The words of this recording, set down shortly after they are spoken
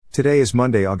Today is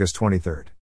Monday, August 23rd.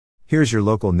 Here's your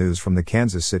local news from the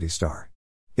Kansas City Star.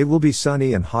 It will be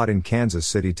sunny and hot in Kansas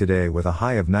City today with a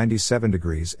high of 97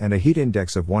 degrees and a heat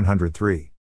index of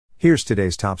 103. Here's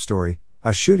today's top story.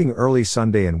 A shooting early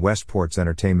Sunday in Westport's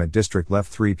entertainment district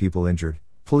left 3 people injured,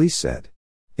 police said.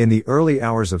 In the early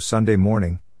hours of Sunday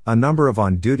morning, a number of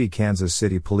on-duty Kansas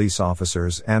City police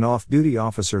officers and off-duty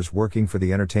officers working for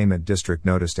the entertainment district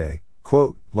noticed a,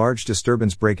 quote, large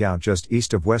disturbance break out just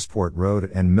east of Westport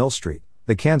Road and Mill Street,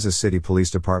 the Kansas City Police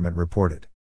Department reported.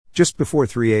 Just before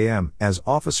 3 a.m., as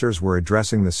officers were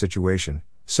addressing the situation,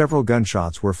 several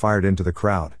gunshots were fired into the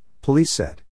crowd, police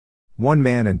said. 1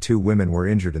 man and 2 women were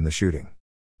injured in the shooting.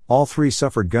 All 3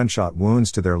 suffered gunshot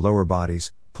wounds to their lower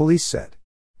bodies, police said.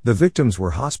 The victims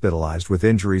were hospitalized with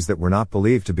injuries that were not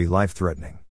believed to be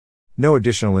life-threatening. No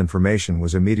additional information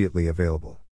was immediately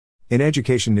available. In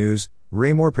education news,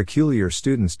 Raymore-Peculiar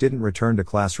students didn't return to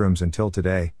classrooms until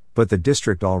today, but the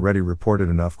district already reported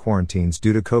enough quarantines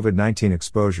due to COVID-19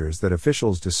 exposures that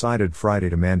officials decided Friday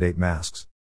to mandate masks.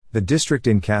 The district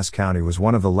in Cass County was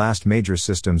one of the last major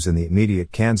systems in the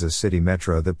immediate Kansas City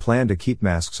metro that planned to keep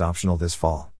masks optional this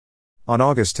fall. On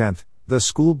August 10th, the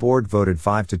school board voted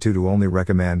 5-2 to only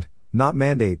recommend, not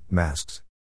mandate, masks.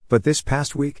 But this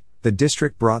past week, the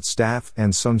district brought staff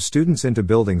and some students into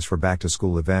buildings for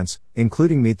back-to-school events,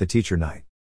 including Meet the Teacher Night.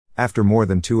 After more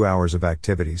than 2 hours of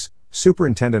activities,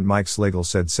 Superintendent Mike Slagle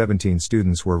said 17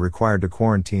 students were required to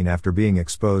quarantine after being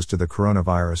exposed to the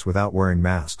coronavirus without wearing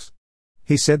masks.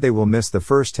 He said they will miss the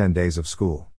first 10 days of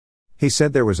school. He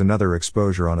said there was another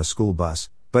exposure on a school bus,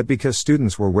 but because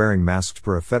students were wearing masks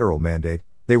per a federal mandate,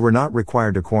 they were not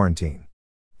required to quarantine.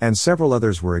 And several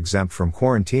others were exempt from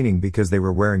quarantining because they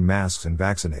were wearing masks and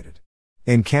vaccinated.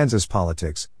 In Kansas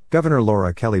politics, Governor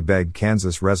Laura Kelly begged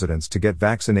Kansas residents to get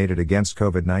vaccinated against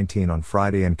COVID-19 on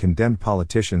Friday and condemned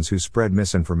politicians who spread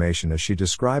misinformation as she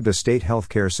described a state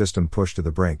healthcare system pushed to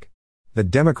the brink. The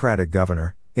Democratic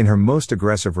governor, in her most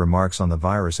aggressive remarks on the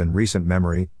virus in recent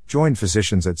memory, joined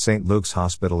physicians at St. Luke's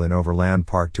Hospital in Overland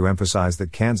Park to emphasize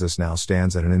that Kansas now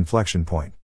stands at an inflection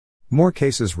point. More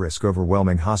cases risk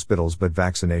overwhelming hospitals, but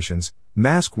vaccinations,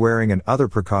 mask wearing and other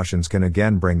precautions can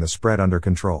again bring the spread under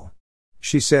control.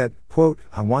 She said, quote,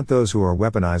 I want those who are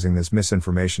weaponizing this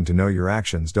misinformation to know your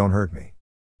actions don't hurt me.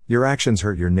 Your actions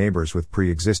hurt your neighbors with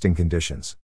pre-existing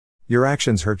conditions. Your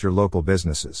actions hurt your local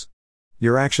businesses.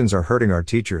 Your actions are hurting our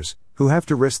teachers, who have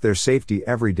to risk their safety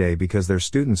every day because their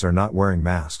students are not wearing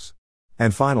masks.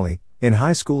 And finally, in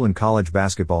high school and college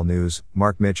basketball news,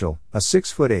 Mark Mitchell, a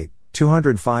 6'8",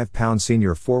 205-pound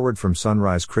senior forward from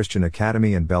Sunrise Christian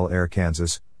Academy in Bel Air,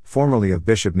 Kansas, formerly of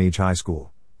Bishop Meade High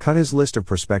School, cut his list of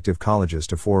prospective colleges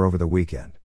to 4 over the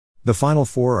weekend. The final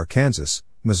 4 are Kansas,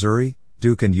 Missouri,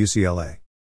 Duke and UCLA.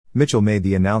 Mitchell made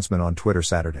the announcement on Twitter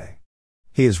Saturday.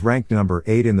 He is ranked number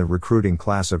 8 in the recruiting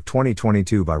class of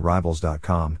 2022 by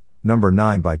Rivals.com, number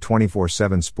 9 by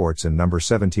 24/7 Sports and number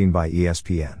 17 by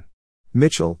ESPN.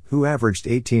 Mitchell, who averaged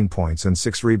 18 points and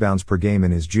 6 rebounds per game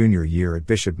in his junior year at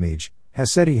Bishop Meade,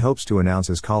 has said he hopes to announce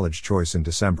his college choice in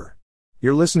December.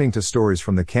 You're listening to stories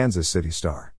from the Kansas City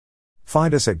Star.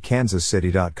 Find us at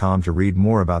kansascity.com to read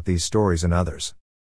more about these stories and others.